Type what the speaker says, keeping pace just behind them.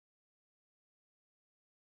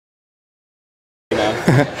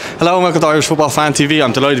Hello and welcome to Irish Football Fan TV.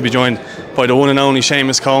 I'm delighted to be joined by the one and only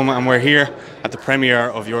Seamus Coleman, and we're here at the premiere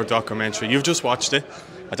of your documentary. You've just watched it.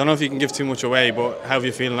 I don't know if you can give too much away, but how have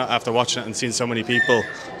you feeling after watching it and seeing so many people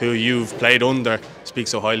who you've played under speak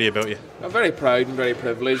so highly about you? I'm very proud and very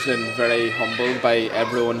privileged and very humbled by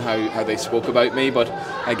everyone how they spoke about me, but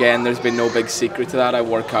again, there's been no big secret to that. I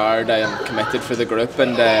work hard, I am committed for the group,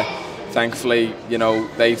 and thankfully, you know,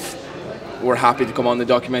 we're happy to come on the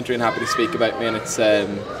documentary and happy to speak about me, and it's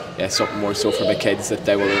something more so for the kids that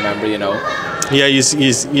they will remember, you know. Yeah,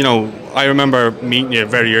 you know, I remember meeting you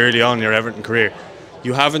very early on in your Everton career.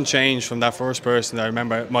 You haven't changed from that first person. I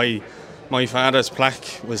remember my father's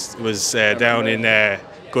plaque was down in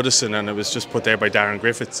Goodison, and it was just put there by Darren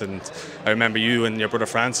Griffiths, and I remember you and your brother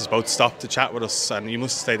Francis both stopped to chat with us, and you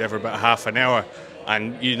must have stayed there for about half an hour,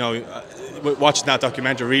 and you know, watching that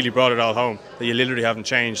documentary really brought it all home, that you literally haven't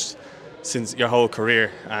changed since your whole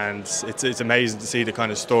career, and it's amazing to see the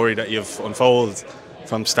kind of story that you've unfolded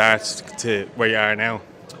from start to where you are now.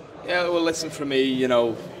 Yeah, well, listen, for me, you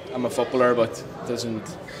know, I'm a footballer, but it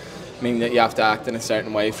doesn't mean that you have to act in a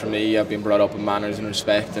certain way. For me, I've been brought up in manners and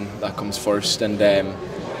respect, and that comes first. And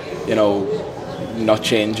you know, not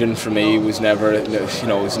changing for me was never, you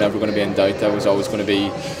know, was never going to be in doubt. I was always going to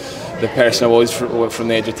be the person I was from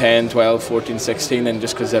the age of 10, 12, 14, 16, and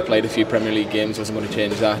just because I played a few Premier League games wasn't going to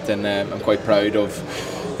change that. And I'm quite proud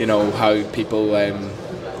of, you know, how people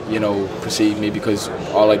you know, perceive me, because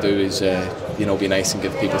all I do is you know, be nice and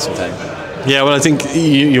give people some time. Yeah, well, I think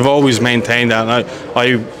you've always maintained that. And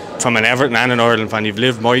I, from an Everton and an Ireland fan, you've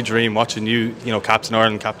lived my dream watching you know, captain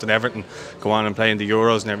Ireland, captain Everton, go on and play in the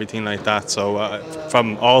Euros and everything like that. So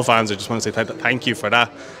from all fans, I just want to say thank you for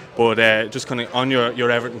that. But just kind of on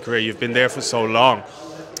your Everton career, you've been there for so long.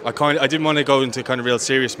 I didn't want to go into kind of real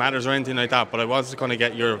serious matters or anything like that, but I wanted to kind of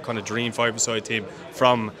get your kind of dream five-a-side team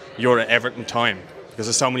from your Everton time, because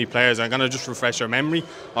there's so many players. I'm going to just refresh your memory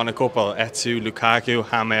on a couple: Etsu, Lukaku,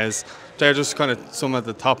 James. They're just kind of some at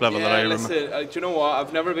the top level that I remember. Listen, do you know what?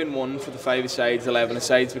 I've never been one for the 5-a-sides,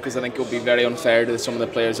 11-a-sides, because I think it would be very unfair to some of the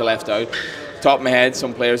players I left out. Top of my head,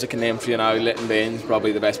 some players I can name for you now. Lytton Baines,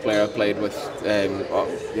 probably the best player I've played with.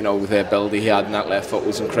 You know, the ability he had in that left foot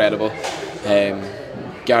was incredible.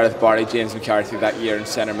 Gareth Barry, James McCarthy that year in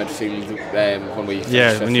centre midfield when we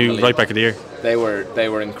finished when you right back of the year. They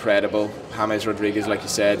were incredible. James Rodriguez, like you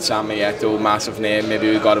said, Sammy Eto'o, massive name.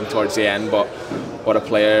 Maybe we got him towards the end, but what a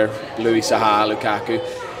player. Louis Saha, Lukaku.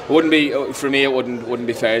 It wouldn't be, for me, it wouldn't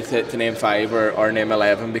be fair to name 5 or name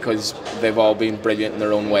 11, because they've all been brilliant in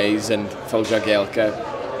their own ways. And Phil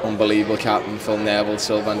Jagielka, unbelievable captain. Phil Neville,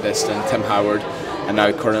 Sylvain Distin, Tim Howard, and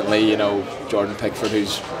now currently, you know, Jordan Pickford,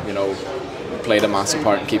 who's, you know, played a massive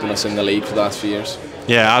part in keeping us in the league for the last few years.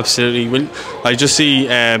 Yeah, absolutely. Well, I just see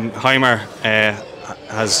Heimer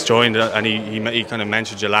has joined, and he kind of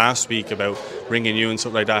mentioned you last week about ringing you and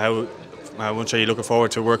stuff like that. How much are you looking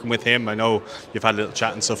forward to working with him? I know you've had a little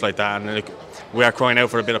chat and stuff like that, and we are crying out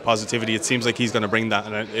for a bit of positivity. It seems like he's going to bring that,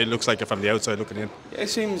 and it looks like it from the outside looking in. Yeah, he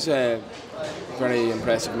seems a very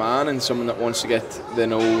impressive man, and someone that wants to get to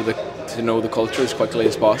know the culture as quickly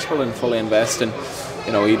as possible and fully invest in.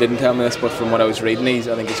 You know, he didn't tell me this, but from what I was reading, I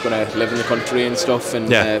think he's going to live in the country and stuff,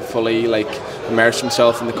 and fully like immerse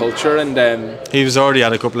himself in the culture. And he was already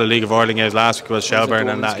at a couple of League of Ireland games last week with Shelburne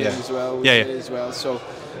and that. As well. So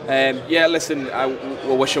yeah, listen,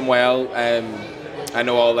 we'll wish him well. I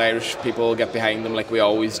know all the Irish people will get behind him like we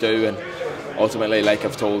always do, and ultimately, like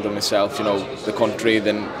I've told him myself, you know, the country,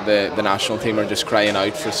 then the national team are just crying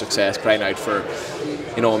out for success, crying out for,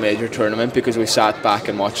 you know, a major tournament, because we sat back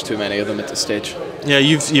and watched too many of them at this stage. Yeah,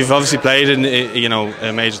 you've obviously played in, you know,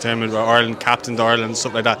 a major tournament where Ireland, captained Ireland,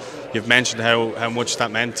 stuff like that. You've mentioned how much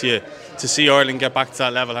that meant to you. To see Ireland get back to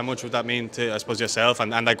that level, how much would that mean to, I suppose, yourself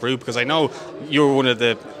and that group? Because I know you were one of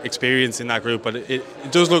the experienced in that group, but it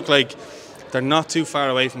does look like they're not too far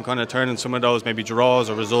away from kind of turning some of those maybe draws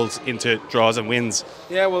or results into draws and wins.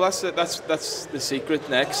 Yeah, well, that's the secret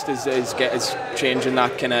next is changing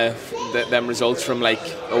that kind of them results from like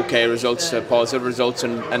okay results to positive results,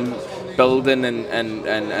 and building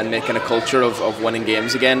and making a culture of winning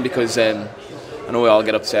games again, because I know we all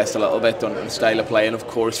get obsessed a little bit on style of play, and of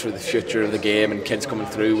course for the future of the game and kids coming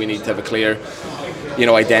through, we need to have a clear, you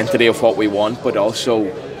know, identity of what we want, but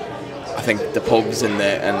also I think the pubs and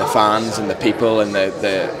the fans and the people and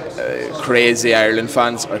the crazy Ireland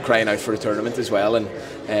fans are crying out for a tournament as well, and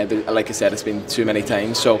like I said, it's been too many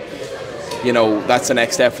times, so you know, that's the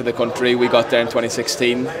next step for the country. We got there in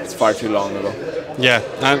 2016, it's far too long ago. Yeah,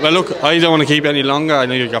 well look, I don't want to keep it any longer. I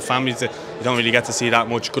know you've got families to you don't really get to see that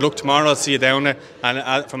much. Good luck tomorrow. I'll see you down there.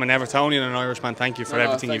 And from an Evertonian and an Irishman, thank you for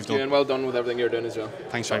everything you've done. And well done with everything you're doing as well.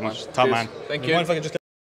 Thanks very much. Top man. Thank you.